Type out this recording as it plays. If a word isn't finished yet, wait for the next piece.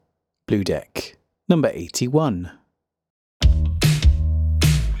Blue Deck, number 81.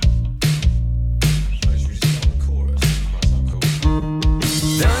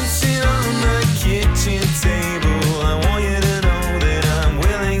 Dancing on the kitchen table, I want you to know that I'm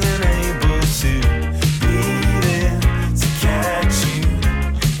willing and able to be there to catch you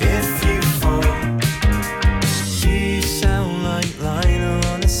if you fall. You sound like Lionel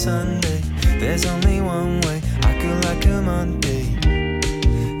on a Sunday. There's only one way, I could like a Monday,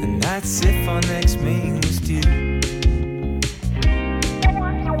 and that's if our next meeting was due.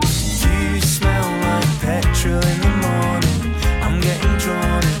 You smell like petrol in the morning, I'm getting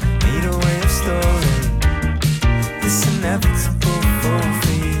drawn in, need a way of stalling this inevitable fall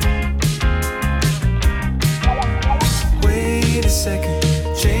for you. Wait a second,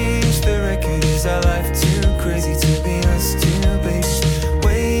 change the record, is our life too crazy to be us two, baby?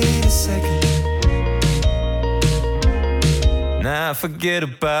 Wait a second, nah, forget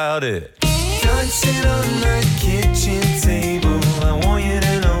about it. Dancing on the kitchen table, I want you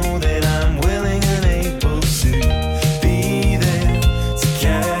to know that I'm willing and able to be there to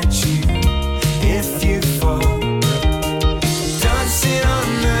catch you if you fall. Dancing on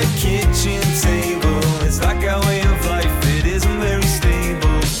the kitchen table, it's like our way of life, it isn't very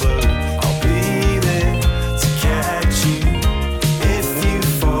stable, but I'll be there to catch you if you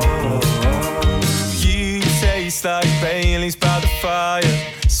fall. You taste like Bailey's by the fire,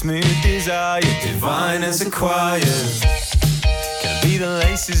 smooth desire, divine as a choir. Can I be the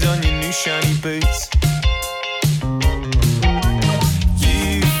laces on your new shiny boots?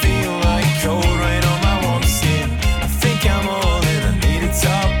 You feel like cold rain on my warm skin. I think I'm all in, I need a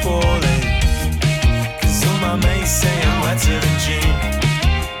tarpaulin, 'cause all my mates say I'm wetter than June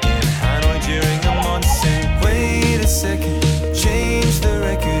in Hanoi during the monsoon. Wait a second, change the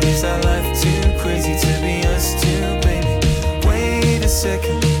record, is our life too crazy to be us two, baby? Wait a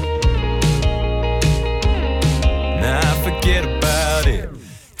second, nah, forget about it.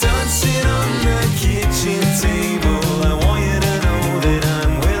 Dancing on the kitchen table, I want you to know that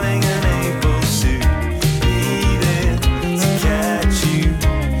I'm willing and able to be there to catch you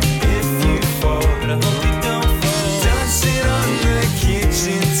if you fall, but I hope you don't fall. Dancing on the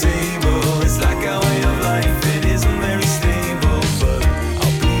kitchen table, it's like our way of life, it isn't very stable, but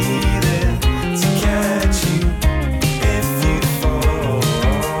I'll be there to catch you if you fall.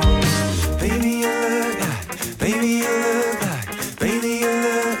 Baby, you look like, baby, you look like, baby, you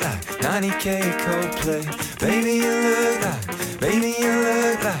look like 90K Coldplay. Baby, you look like, baby, you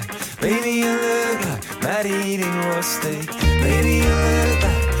look like, baby, you look like Maddie eating raw steak. Baby, you look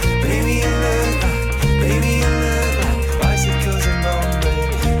like, baby, you look like, baby, you look like bicycles in Bombay.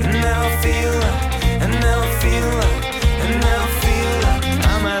 And now I feel like, and now I feel like, and now I feel like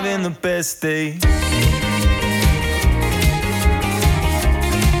I'm having the best day.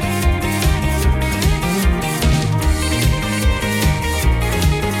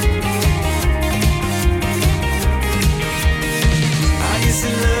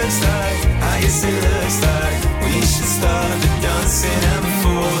 I guess it looks like we should start the dancing and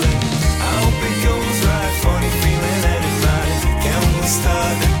falling. I hope it goes right, funny feeling that it might. Can we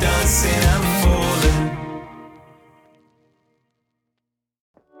start the dancing and falling?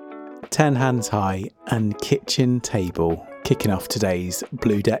 10 Hands High and Kitchen Table, kicking off today's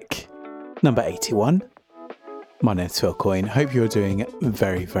Blue Deck, number 81. My name's Phil Coyne, hope you're doing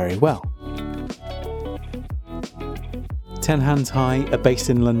very, very well. 10 Hands High are based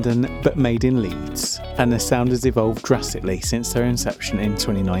in London but made in Leeds, and their sound has evolved drastically since their inception in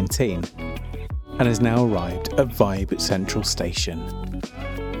 2019 and has now arrived at Vibe Central Station.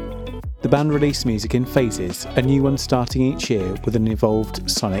 The band release music in phases, a new one starting each year with an evolved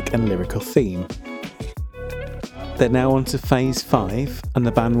sonic and lyrical theme. They're now on to phase 5, and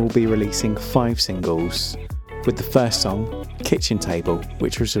the band will be releasing 5 singles, with the first song, Kitchen Table,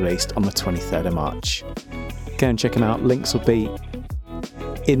 which was released on the 23rd of March. Go and check them out, links will be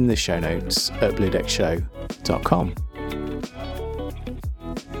in the show notes at bluedeckshow.com.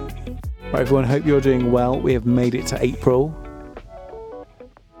 Right everyone, hope you're doing well. We have made it to April.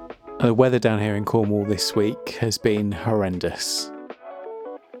 The weather down here in Cornwall this week has been horrendous.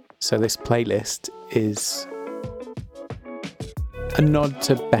 So this playlist is a nod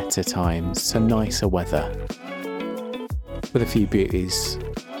to better times, to nicer weather, with a few beauties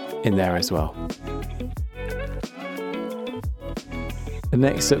in there as well. And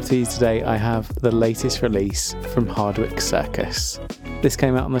next up to you today, I have the latest release from Hardwicke Circus. This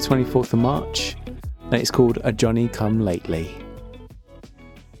came out on the 24th of March, and it's called A Johnny Come Lately.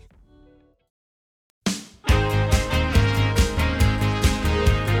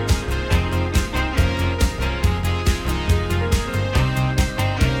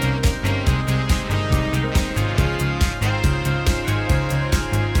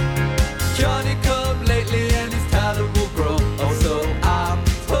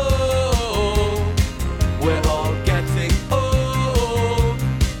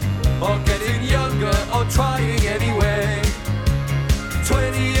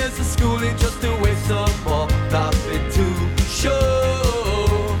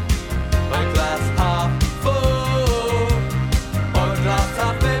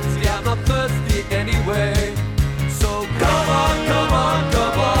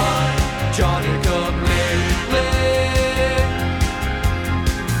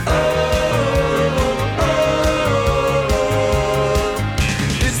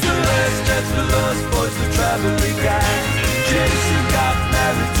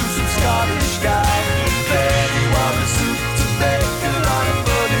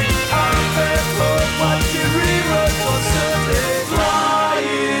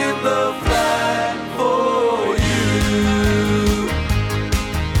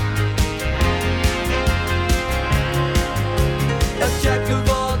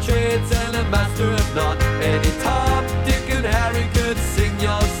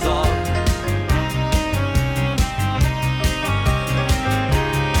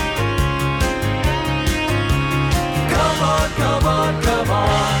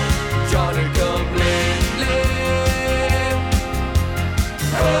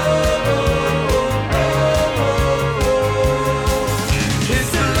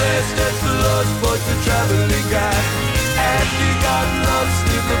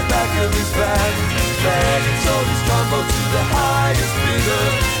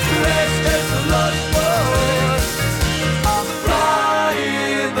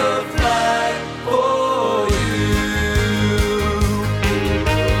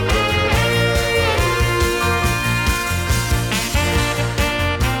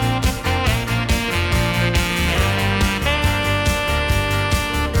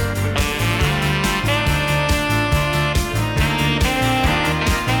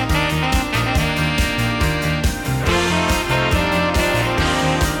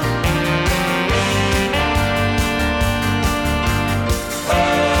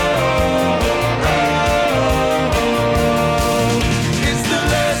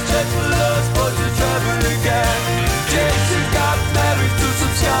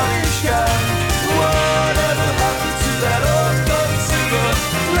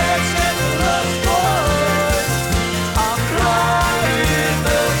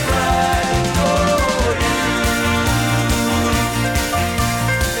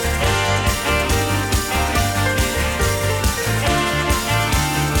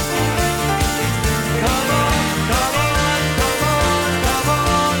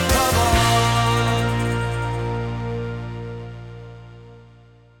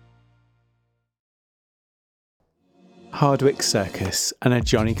 Hardwicke Circus and a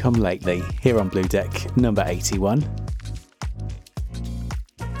Johnny Come Lately here on Blue Deck number 81.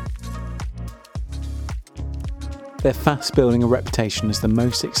 They're fast building a reputation as the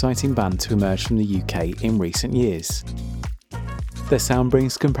most exciting band to emerge from the UK in recent years. Their sound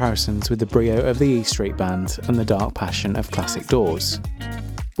brings comparisons with the brio of the E Street Band and the dark passion of Classic Doors,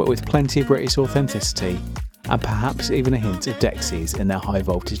 but with plenty of British authenticity and perhaps even a hint of Dexys in their high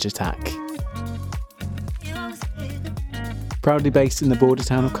voltage attack. Proudly based in the border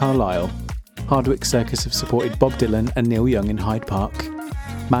town of Carlisle, Hardwicke Circus have supported Bob Dylan and Neil Young in Hyde Park,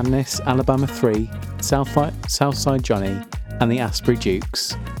 Madness, Alabama 3, Southside Johnny and the Asbury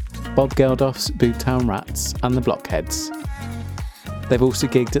Dukes, Bob Geldof's Boomtown Rats and the Blockheads. They've also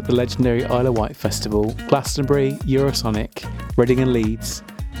gigged at the legendary Isle of Wight Festival, Glastonbury, Eurosonic, Reading and Leeds,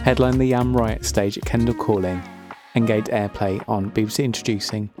 headlined the Yam Riot stage at Kendal Calling, and gained airplay on BBC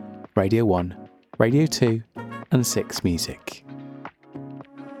Introducing, Radio 1, Radio 2 and 6 Music.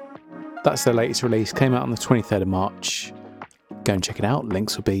 That's their latest release, came out on the 23rd of March. Go and check it out,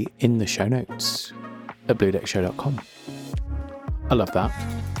 links will be in the show notes at bluedeckshow.com. I love that.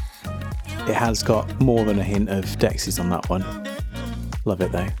 It has got more than a hint of Dexys on that one. Love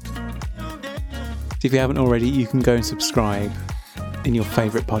it though. If you haven't already, you can go and subscribe in your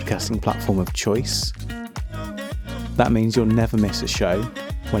favourite podcasting platform of choice. That means you'll never miss a show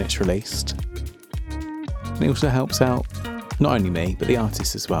when it's released. And it also helps out not only me, but the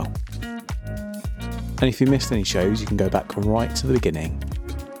artists as well. And if you missed any shows, you can go back right to the beginning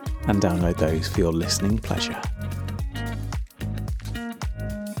and download those for your listening pleasure.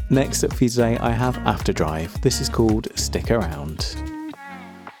 Next up for you today, I have AFTERDRIVE. This is called Stick Around.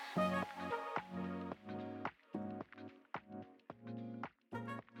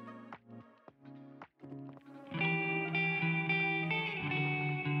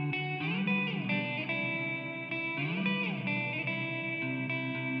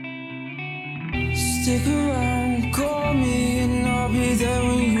 Stick around, call me and I'll be there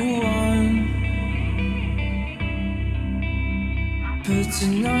when you want. But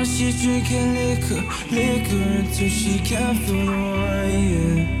tonight she's drinking liquor until she can't feel the wine,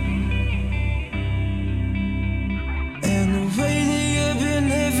 yeah. And the way that you've been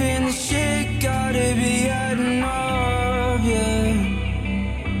living, the shit gotta be adding up, yeah.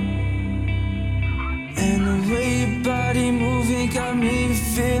 And the way your body moving got me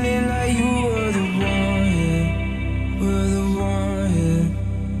feeling like you were the one, yeah. Were the one, yeah.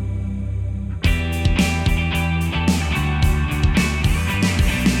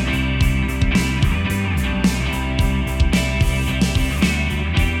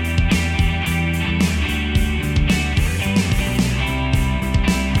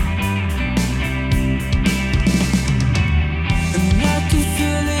 And I can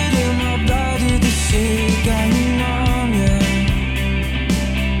feel it in my body, the shit got me numb, yeah.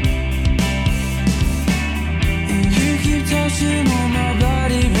 And you keep touching on my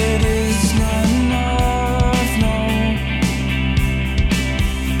body, but it's not enough, no.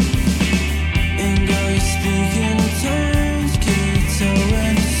 And girl, you're speaking in terms, can you tell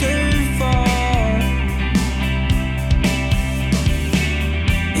when it's too far?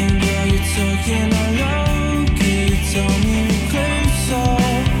 And girl, you're talking out loud, can you tell me you're closer?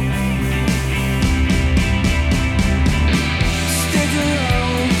 Stick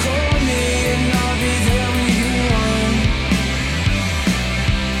around, call me and I'll be there when you want.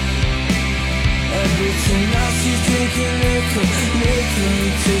 Every tonight she's drinking liquor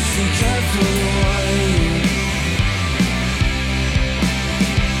until she can't feel the wine.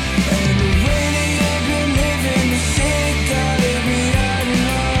 And the way that you've been living, the shit gotta be adding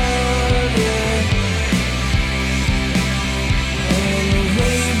up, yeah. And the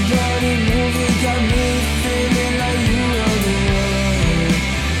way your body moving got me feeling like you were the one,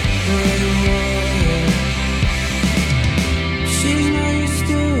 were the one. She's not used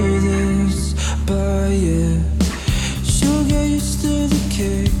to this, but yeah, she'll get used to the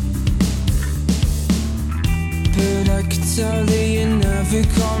kick. But I can tell that you never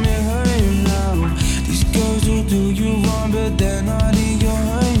call me home now. These girls will do you wrong, but they're not in your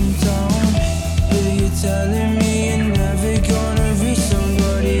hometown. But you're telling me you're never gonna reach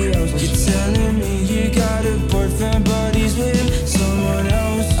somebody else. You're telling me you got a boyfriend, but he's with someone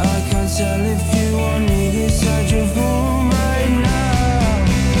else. I can't tell if you want me inside your room right now.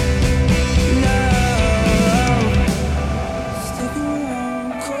 Now, stick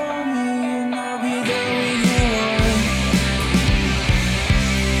around, call me and I'll be there when you want.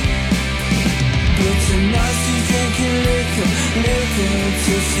 But tonight she's drinking liquor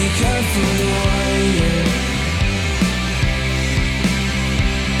until she can't feel the wine, yeah.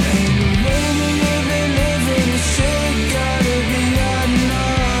 And the way that you've been living, the shit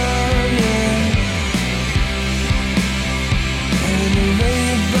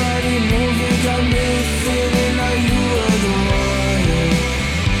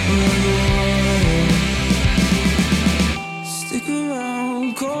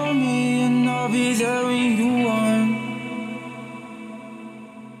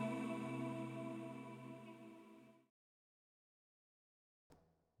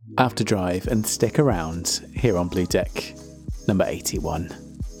AFTERDRIVE and Stick Around here on Blue Deck, number 81.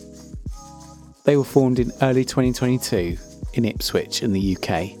 They were formed in early 2022 in Ipswich in the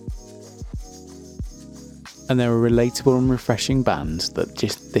UK. And they're a relatable and refreshing band that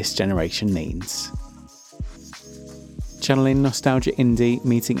just this generation needs. Channeling nostalgia indie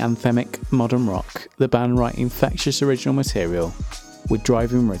meeting anthemic modern rock, the band write infectious original material with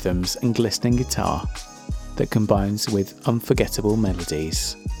driving rhythms and glistening guitar that combines with unforgettable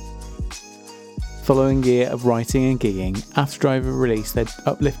melodies. Following a year of writing and gigging, AFTERDRIVE released their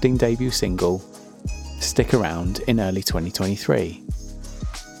uplifting debut single, Stick Around, in early 2023,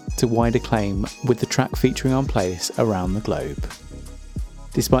 to wide acclaim with the track featuring on playlists around the globe.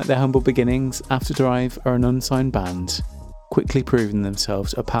 Despite their humble beginnings, AFTERDRIVE are an unsigned band, quickly proving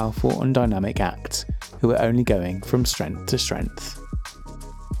themselves a powerful and dynamic act who are only going from strength to strength.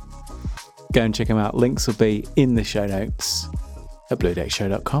 Go and check them out, links will be in the show notes at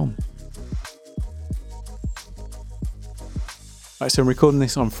bluedeckshow.com. Right, so I'm recording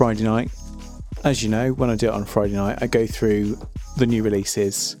this on Friday night. As you know, when I do it on Friday night, I go through the new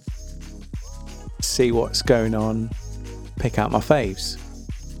releases, see what's going on, pick out my faves.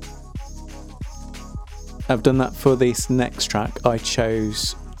 I've done that for this next track I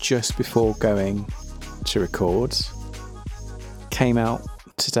chose just before going to record. Came out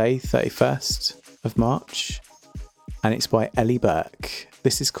today, 31st of March, and it's by Ellie Burke.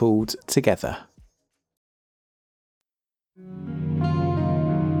 This is called Together.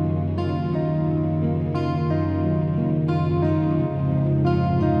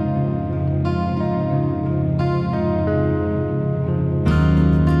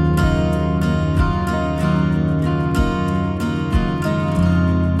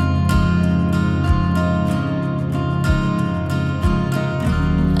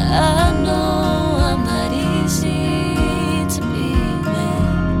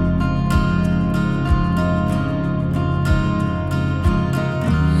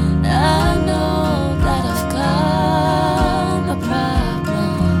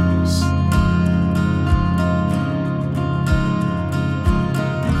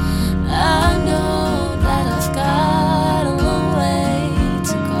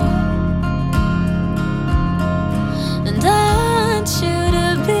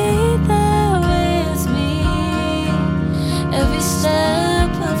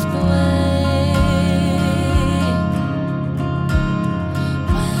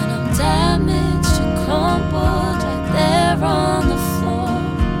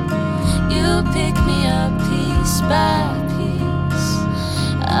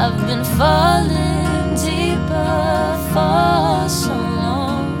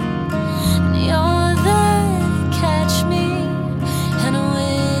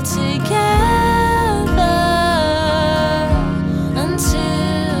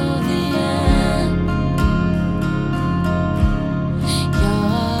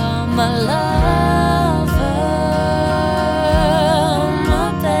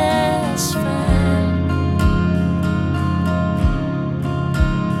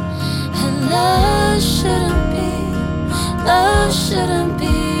 Shouldn't be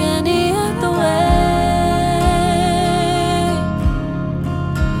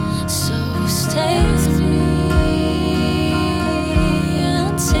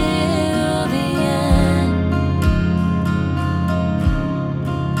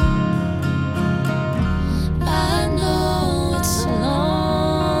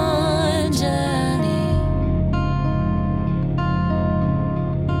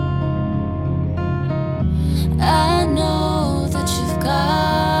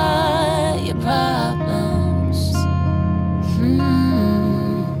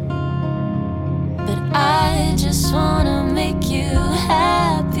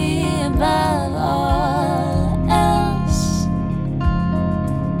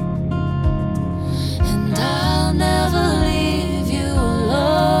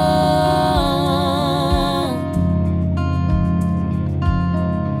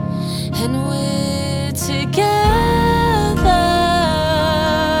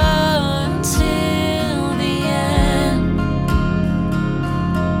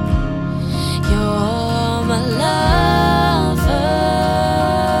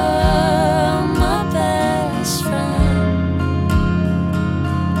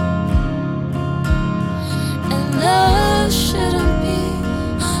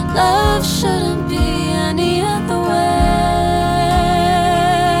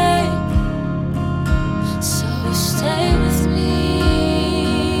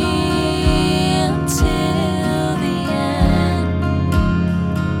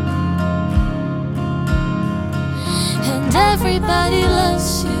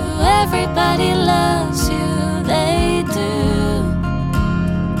loves you, everybody loves you, they do.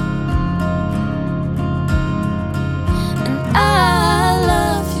 And I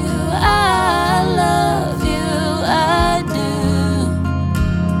love you, I love you, I do.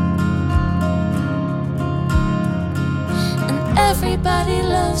 And everybody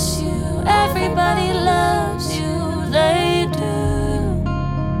loves you, everybody loves you, they do.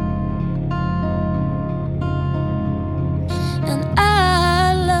 And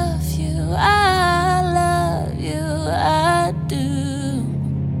I love you, I love you, I do.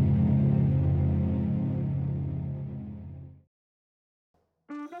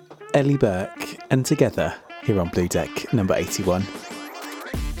 Ellie Burke, and Together, here on Blue Deck number 81.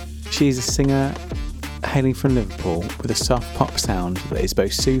 She is a singer hailing from Liverpool with a soft pop sound that is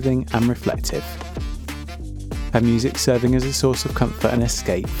both soothing and reflective. Her music serving as a source of comfort and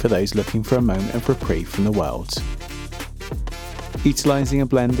escape for those looking for a moment of reprieve from the world. Utilising a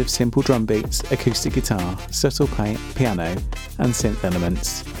blend of simple drum beats, acoustic guitar, subtle piano and synth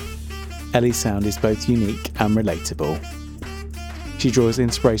elements, Ellie's sound is both unique and relatable. She draws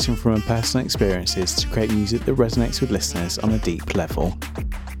inspiration from her personal experiences to create music that resonates with listeners on a deep level.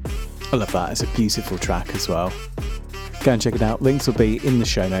 I love that, it's a beautiful track as well. Go and check it out, links will be in the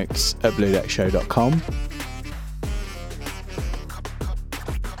show notes at bluedeckshow.com.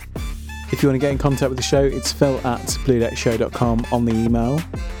 If you want to get in contact with the show, it's phil@bluedeckshow.com on the email.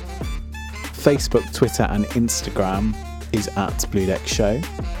 Facebook, Twitter and Instagram is @bluedeckshow.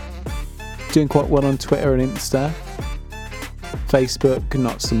 Doing quite well on Twitter and Insta. Facebook,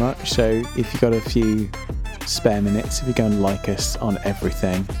 not so much, so if you've got a few spare minutes, if you go and like us on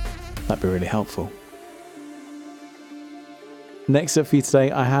everything, that'd be really helpful. Next up for you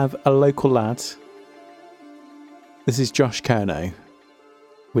today, I have a local lad. This is Josh Curnow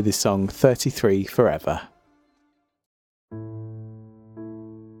with his song 33 Forever.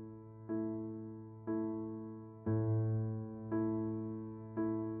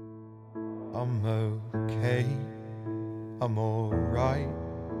 I'm okay, I'm alright.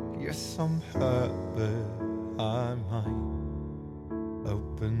 Yes, I'm hurt, but I might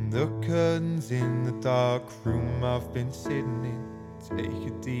open the curtains in the dark room I've been sitting in. Take a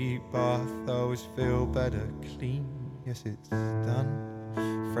deep bath, always feel better, clean. Yes, it's done.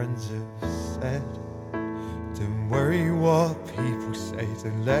 Friends have said, don't worry what people say,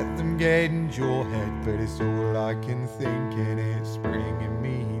 don't let them get into your head. But it's all I can think and it's bringing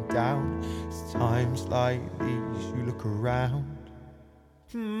me down. It's times like these you look around.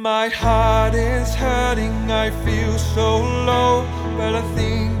 My heart is hurting, I feel so low, but I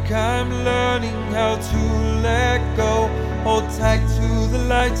think I'm learning how to let go. Hold tight to the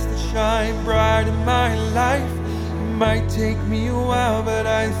lights that shine bright in my life. It might take me a while, but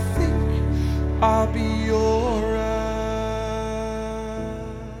I think I'll be alright.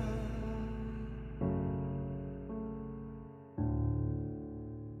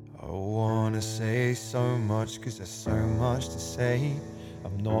 I wanna say so much, 'cause there's so much to say.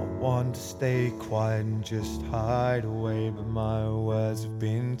 I'm not one to stay quiet and just hide away, but my words have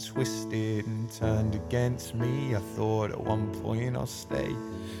been twisted and turned against me. I thought at one point I'll stay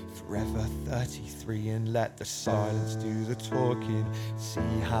forever 33 and let the silence do the talking,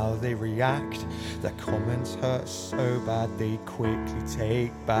 see how they react. Their comments hurt so bad they quickly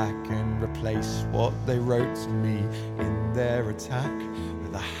take back and replace what they wrote to me in their attack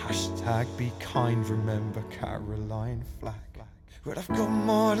with a hashtag be kind, remember Caroline Flack. But I've got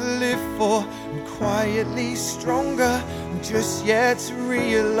more to live for, I'm quietly stronger. I'm just yet to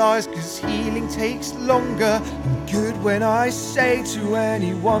realise, 'cause healing takes longer. I'm good when I say to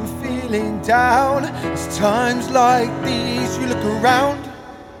anyone feeling down, it's times like these you look around.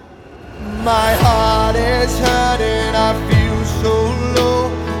 My heart is hurting, I feel so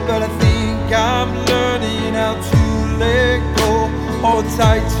low, but I think I'm learning how to let go. Hold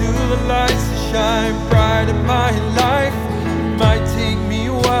tight to the lights that shine bright in my life. Might take me a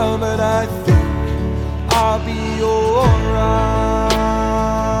while, but I think I'll be alright.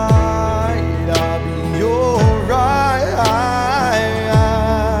 I'll be alright.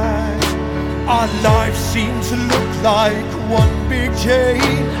 Our lives seem to look like one big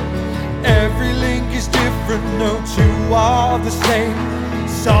chain. Every link is different, no two are the same.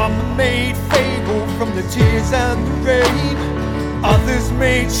 Some are made fable from the tears and the rain. Others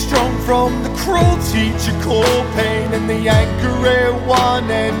made strong from the cruelty you call pain. And the anchor at one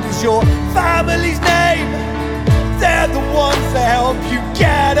end is your family's name. They're the ones that help you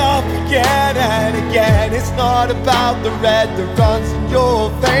get up again and again. It's not about the red that runs in your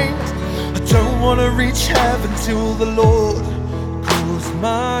veins. I don't want to reach heaven till the Lord calls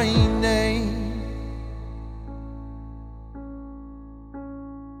my name.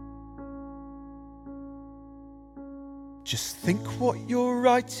 Just think what you're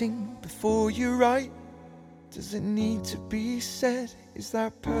writing before you write. Does it need to be said? Is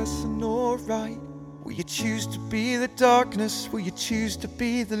that person alright? Will you choose to be the darkness? Will you choose to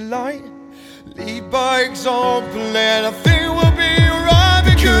be the light? Lead by example and I think we'll be alright.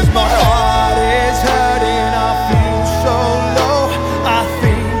 Because my heart is hurting, I feel so low. I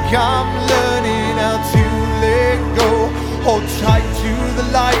think I'm learning how to let go. Hold tight to the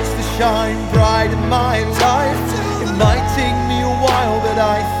lights that shine bright in my life. It might take me a while, but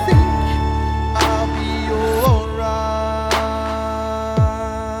I think I'll be alright.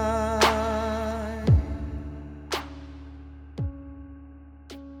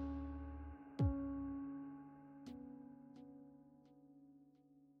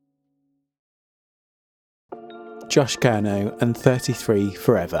 Josh Curnow and 33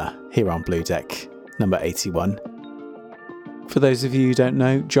 Forever here on Blue Deck, number 81. For those of you who don't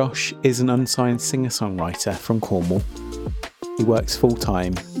know, Josh is an unsigned singer-songwriter from Cornwall. He works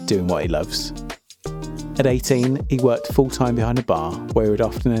full-time doing what he loves. At 18, he worked full-time behind a bar where he would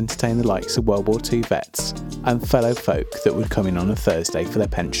often entertain the likes of World War II vets and fellow folk that would come in on a Thursday for their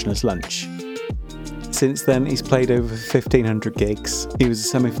pensioners' lunch. Since then, he's played over 1,500 gigs. He was a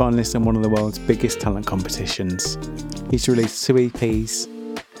semi-finalist in one of the world's biggest talent competitions. He's released 2 EPs,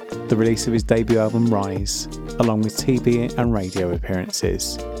 the release of his debut album Rise, along with TV and radio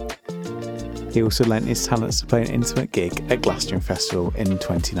appearances. He also lent his talents to play an intimate gig at Glastonbury Festival in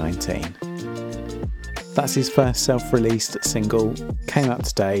 2019. That's his first self-released single, came out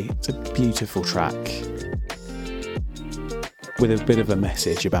today. It's a beautiful track with a bit of a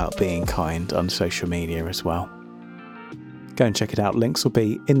message about being kind on social media as well. Go and check it out. Links will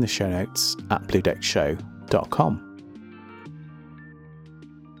be in the show notes at bluedeckshow.com.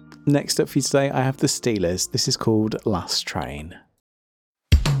 Next up for you today, I have the Steelers. This is called Last Train.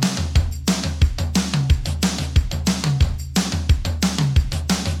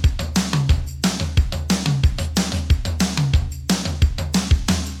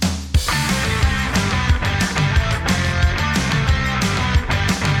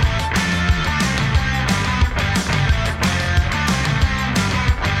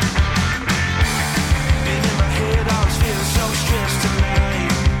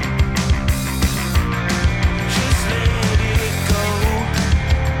 Just let it go.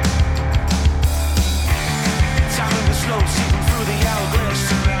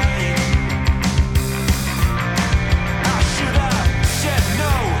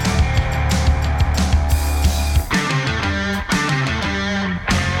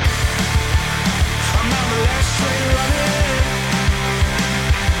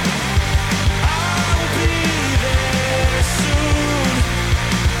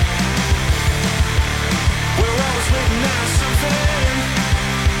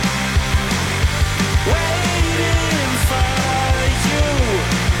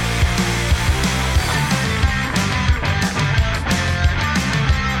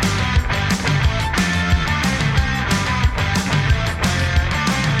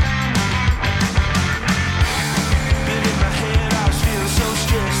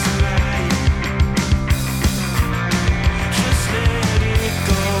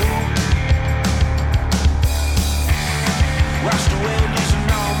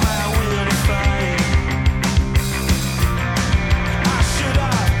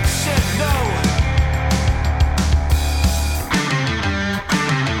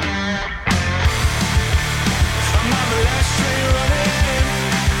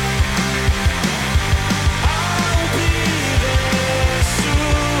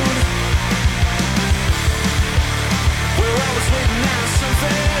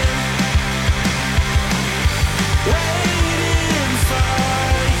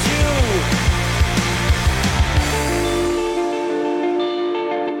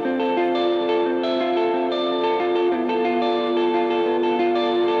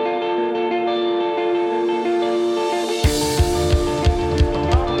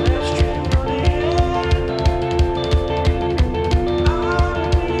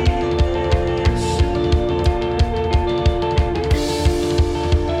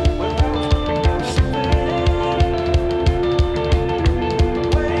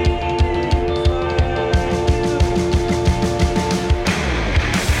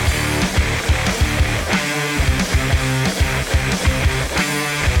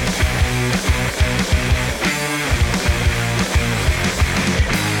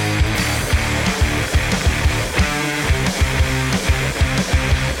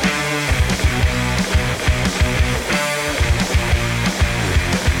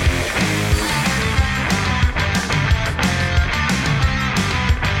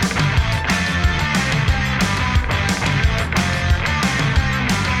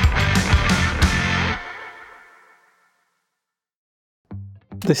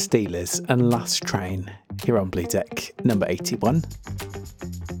 The Steelers and Last Train here on Blue Deck number 81.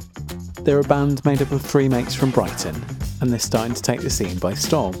 They're a band made up of three mates from Brighton, and they're starting to take the scene by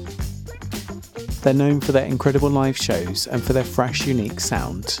storm. They're known for their incredible live shows and for their fresh, unique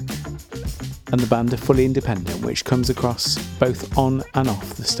sound. And the band are fully independent, which comes across both on and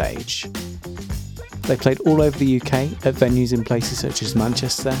off the stage. They played all over the UK at venues in places such as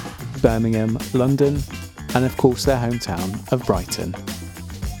Manchester, Birmingham, London, and of course their hometown of Brighton.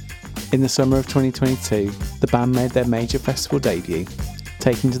 In the summer of 2022, the band made their major festival debut,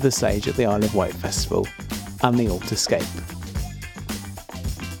 taking to the stage at the Isle of Wight Festival and the Altarscape.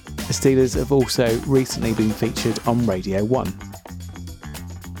 The Steelers have also recently been featured on Radio 1.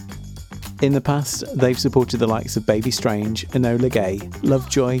 In the past, they've supported the likes of Baby Strange, Enola Gay,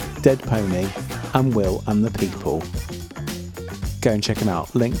 Lovejoy, Dead Pony, and Will and the People. Go and check them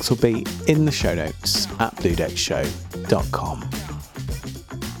out. Links will be in the show notes at bluedeckshow.com.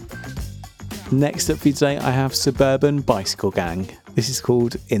 Next up for you today, I have Suburban Bicycle Gang. This is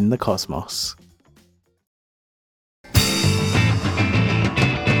called In the Cosmos.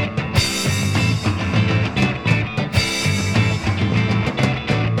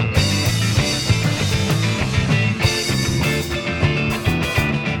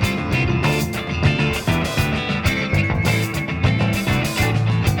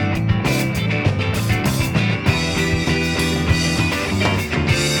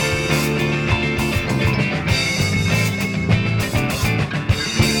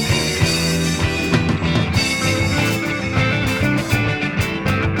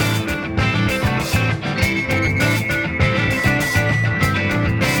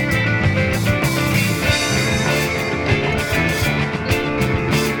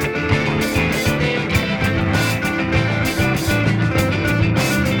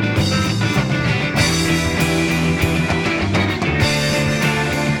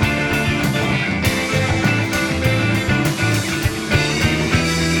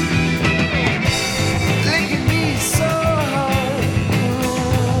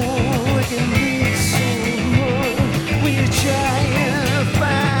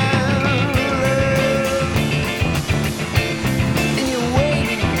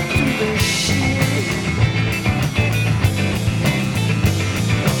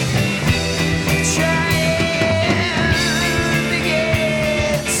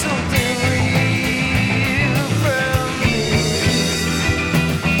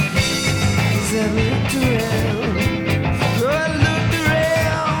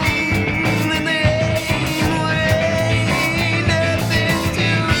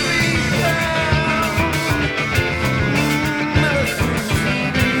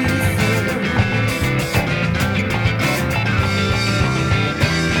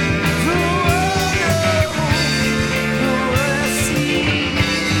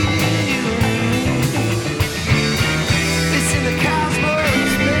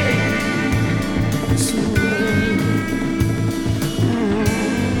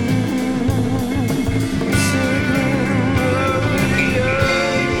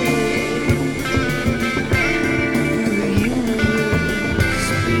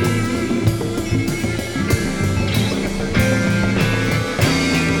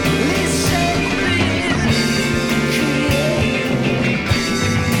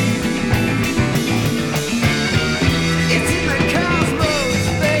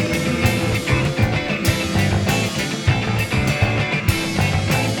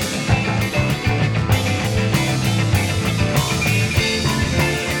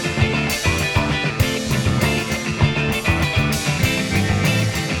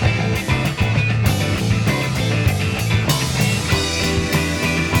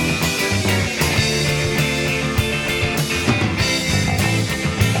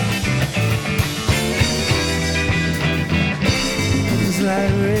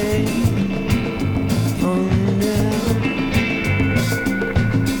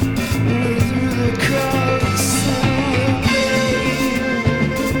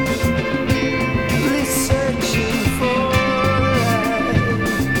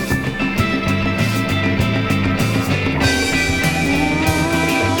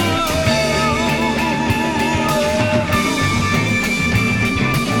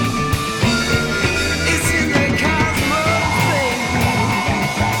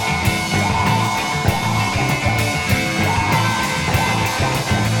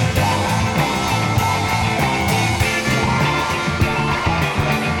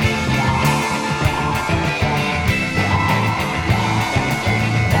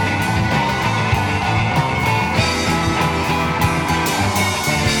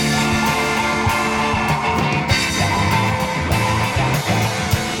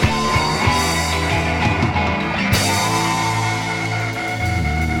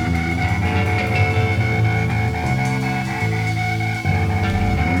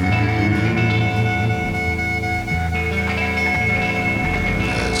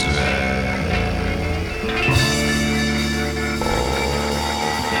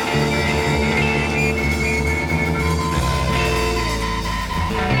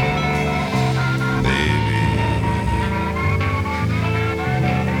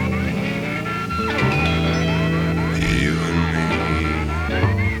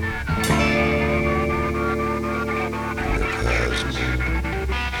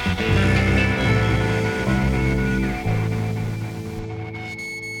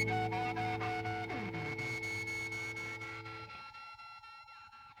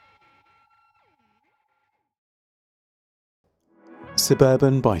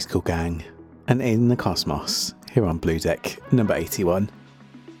 Suburban Bicycle Gang and In the Cosmos here on Blue Deck number 81.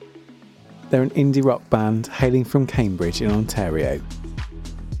 They're an indie rock band hailing from Cambridge in Ontario,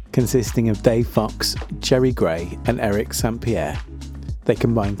 consisting of Dave Fox, Jerry Gray and Eric St. Pierre. They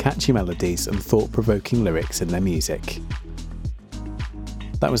combine catchy melodies and thought-provoking lyrics in their music.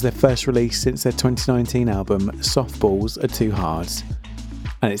 That was their first release since their 2019 album Softballs Are Too Hard,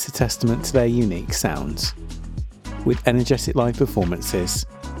 and it's a testament to their unique sound. With energetic live performances,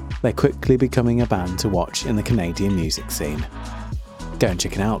 they're quickly becoming a band to watch in the Canadian music scene. Go and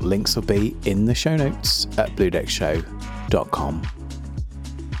check it out, links will be in the show notes at bluedeckshow.com.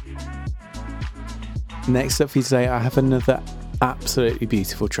 Next up for you today, I have another absolutely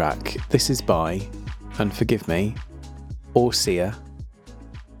beautiful track. This is by, and forgive me, Auseeuh,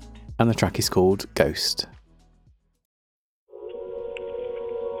 and the track is called Ghost.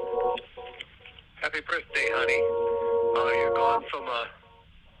 Happy birthday, honey. You're gone from a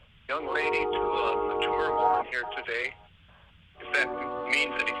young lady to a mature woman here today. If that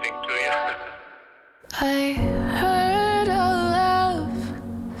means anything to you. I heard a love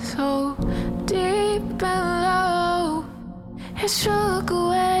so deep and low. It shook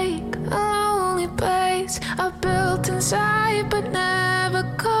awake a lonely place I built inside but never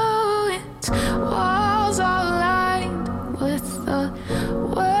go. Its walls are lined with the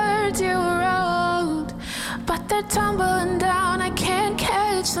words you wrote, but they're tumbling down, I can't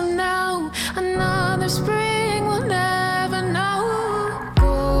catch them now. Another spring will never know.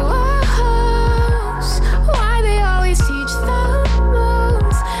 Ghosts, why they always teach the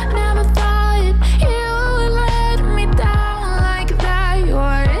most. Never thought you would let me down like that.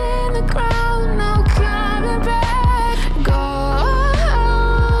 You're in the ground, no coming back.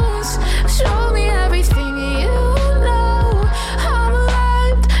 Ghosts, show me everything you know. I'm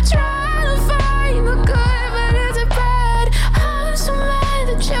left trying to find the good, but is it bad? I'm so mad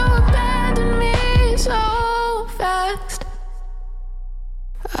that you abandoned me so fast.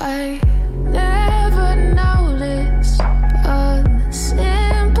 I never noticed a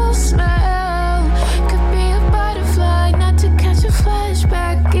simple smell. Could be a butterfly, not to catch a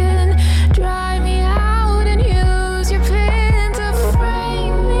flashback and dry me out and use your pen to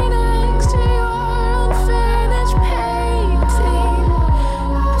frame me next to your unfinished painting.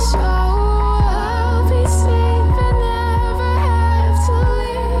 So I'll be safe and never have to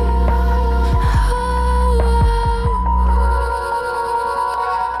leave.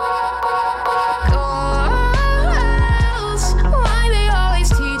 Girls, why they always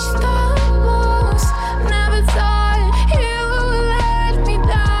teach the most. Never thought you would let me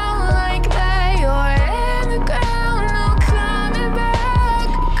down like that. You're in the ground, no coming back.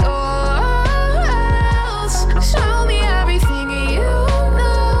 Girls, show me everything you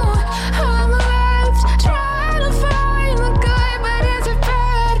know. I'm left trying to find the good, but is it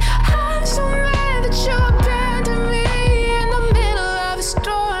bad? I'm so mad that you abandoned me in the middle of a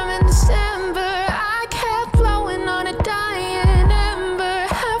storm in December. I kept blowing on a dying ember.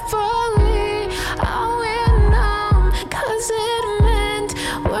 Happily, I went numb, 'cause it meant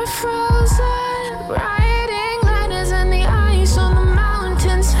we're frozen. Writing letters in the ice on the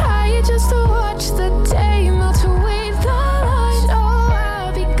mountains high, just to watch the day melt away the light. Oh,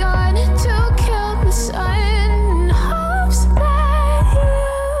 I've begun to kill the sun in hopes that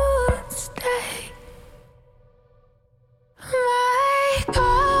you'd stay. My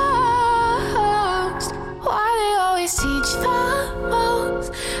ghost, why they always teach the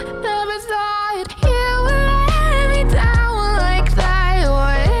most. Never thought you would let me down like that.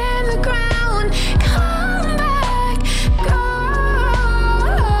 You're in the ground, come back. Go,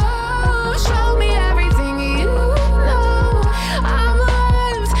 show me everything you know. I'm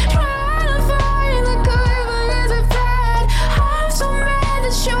left trying to find the good, but is it bad? I'm so mad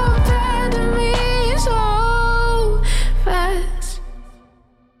that you abandoned me so fast.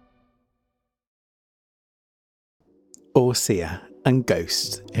 Auseeuh and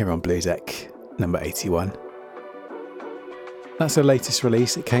Ghost here on Blue Deck number 81. That's their latest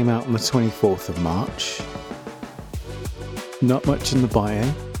release. It came out on the 24th of March. Not much in the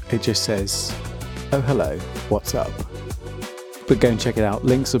bio. It just says, oh hello, what's up? But go and check it out.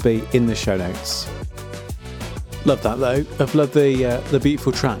 Links will be in the show notes. Love that though. I've loved the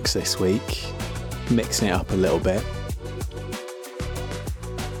beautiful tracks this week. Mixing it up a little bit.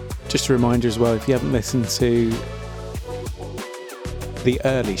 Just a reminder as well, if you haven't listened to the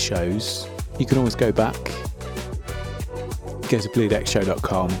early shows, you can always go back. Go to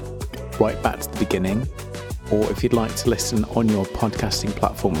bluedeckshow.com, right back to the beginning. Or if you'd like to listen on your podcasting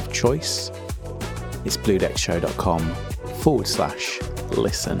platform of choice, it's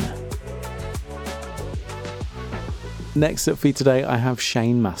bluedeckshow.com/listen. Next up for you today, I have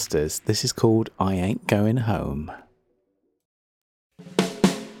Shane Masters. This is called I Ain't Going Home.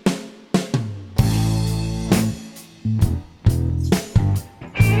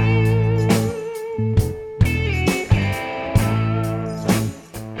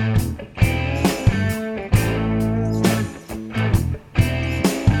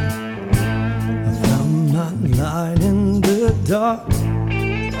 Dark.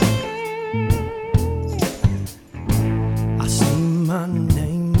 I see my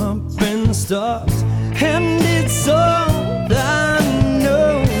name up in the stars, and it's all I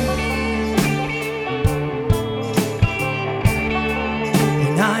know.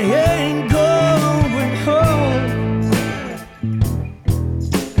 And I ain't going home.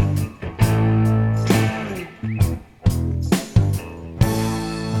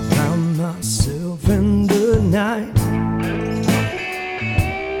 I found myself in the night,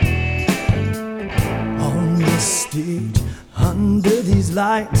 stage under these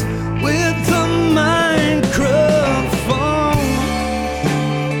lights with a microphone,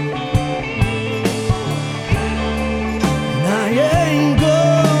 and I ain't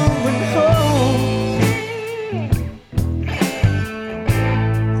going home.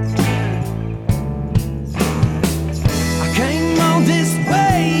 I came all this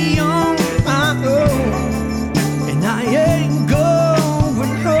way on my own, and I ain't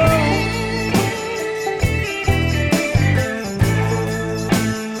going home.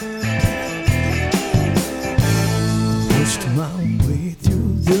 My way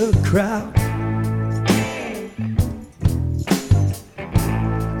through the crowd,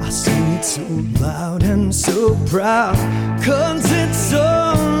 I sing it so loud and so proud, 'cause it's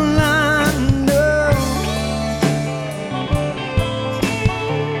all I know.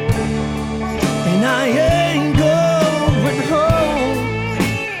 And I ain't going home.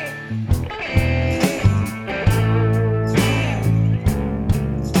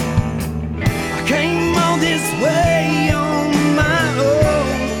 I came all this way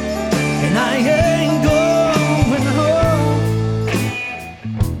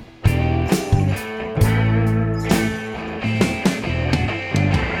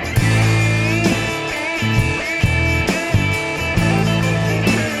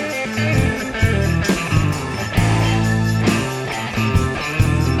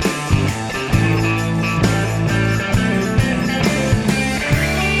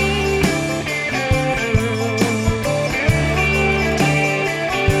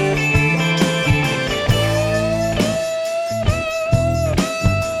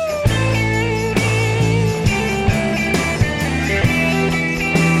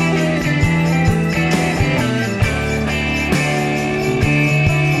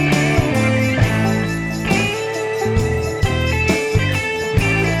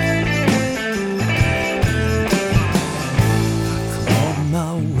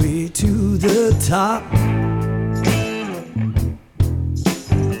top.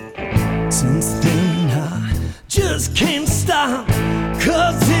 Since then I just can't stop,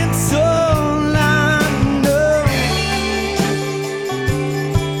 'cause it's all I know.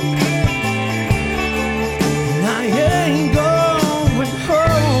 And I ain't going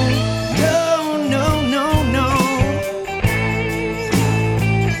home. No, no, no, no.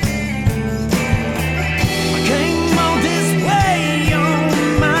 I came all this way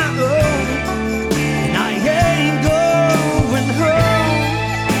on my own, and I ain't going home.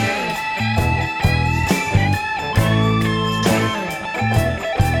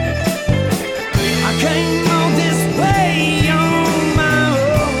 I came all this way on my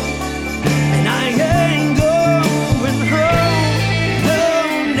own, and I ain't going home. No,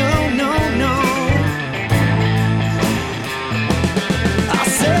 no, no, no. I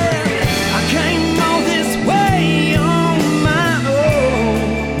said I came all this way on my own.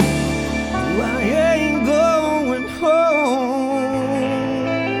 I ain't going home.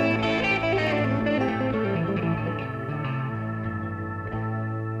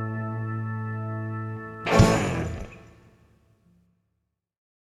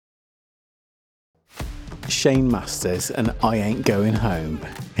 Shane Masters and I Ain't Going Home,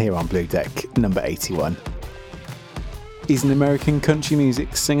 here on Blue Deck number 81. He's an American country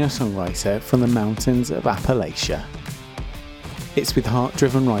music singer-songwriter from the mountains of Appalachia. It's with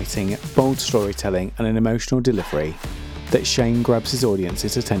heart-driven writing, bold storytelling and an emotional delivery that Shane grabs his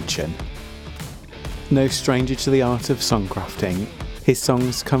audience's attention. No stranger to the art of songcrafting, his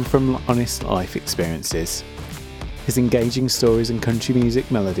songs come from honest life experiences. His engaging stories and country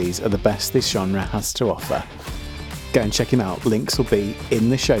music melodies are the best this genre has to offer. Go and check him out, links will be in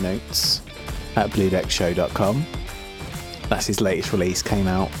the show notes at bluedeckshow.com. That's his latest release, came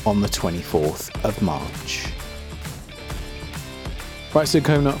out on the 24th of March. Right, so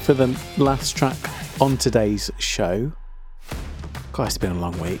coming up for the last track on today's show. God, it's been a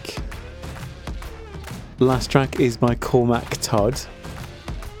long week. Last track is by Cormac Todd.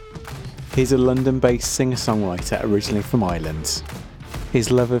 He's a London-based singer-songwriter originally from Ireland. His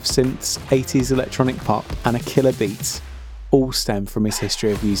love of synths, 80s electronic pop and a killer beat all stem from his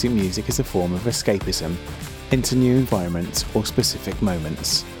history of using music as a form of escapism into new environments or specific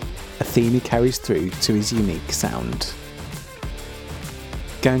moments, a theme he carries through to his unique sound.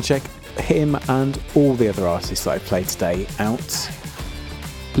 Go and check him and all the other artists that I've played today out.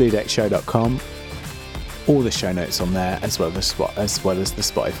 BlueDeckShow.com. All the show notes on there as well as the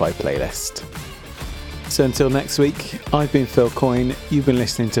Spotify playlist. So until next week, I've been Phil Coyne, you've been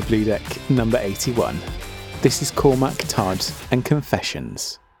listening to Blue Deck number 81. This is Cormac Todd and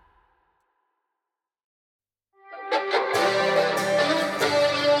Confessions.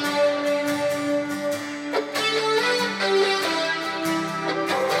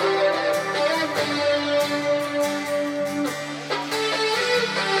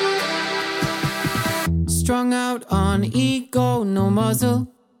 Strung out on ego, no muzzle.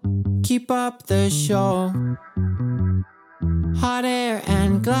 Keep up the show. Hot air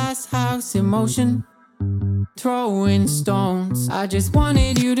and glass house emotion. Throwing stones. I just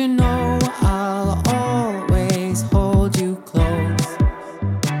wanted you to know I'll always hold you close.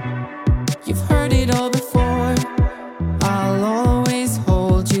 You've heard it all before. I'll always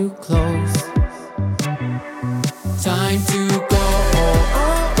hold you close. Time to go.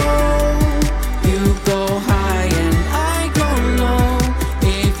 You go high and I go low.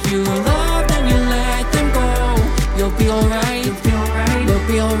 If you love, then you let them go. You'll be alright, you'll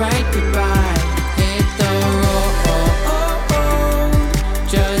be alright, goodbye. Hit the road,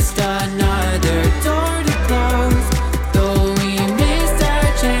 just another door to close. Though we missed our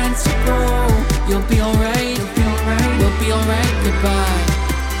chance to grow. You'll be alright, you'll be alright, goodbye.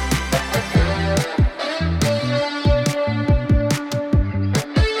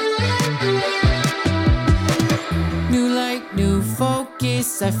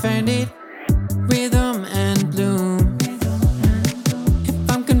 I found it, rhythm and bloom. If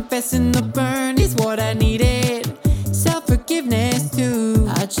I'm confessing, the burn is what I needed. Self-forgiveness too.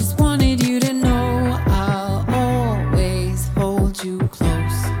 I just wanted you to know I'll always hold you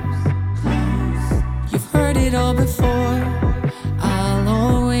close. You've heard it all before. I'll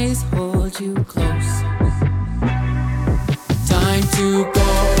always hold you close. Time to go.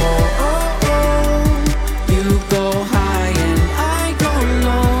 You go high and I go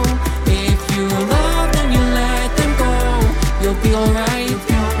low. If you love, then you let them go. You'll be alright,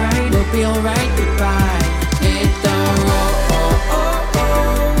 you'll be alright, goodbye. Hit the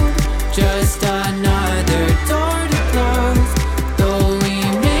road, just another door to close. Though we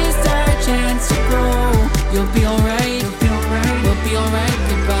missed our chance to grow. You'll be alright, you'll be alright,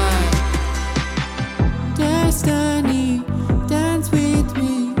 goodbye. Destiny, dance with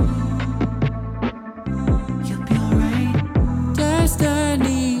me.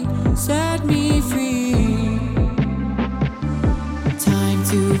 Destiny, set me free. Time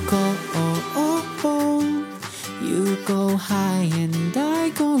to go. You go high and I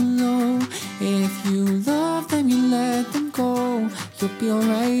go low. If you love them, you let them go. You'll be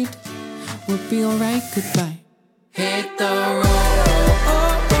alright, we'll be alright, goodbye. Hit the road,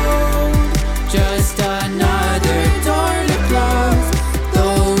 just another door to close.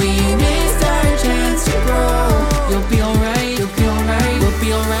 Though we missed our chance to grow. You'll be alright, you'll be alright, we'll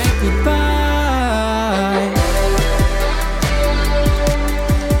be alright, goodbye.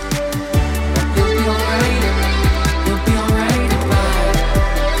 You'll be alright, you'll be alright, goodbye.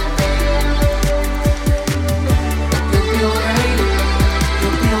 You'll be alright,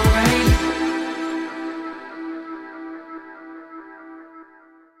 you'll be alright.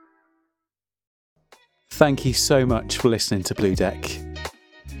 Thank you so much for listening to Blue Deck.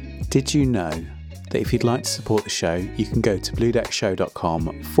 Did you know that if you'd like to support the show, you can go to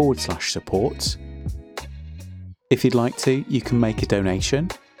bluedeckshow.com/support. If you'd like to, you can make a donation.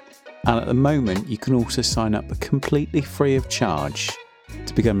 And at the moment, you can also sign up completely free of charge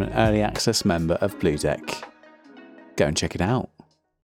to become an early access member of Blue Deck. Go and check it out.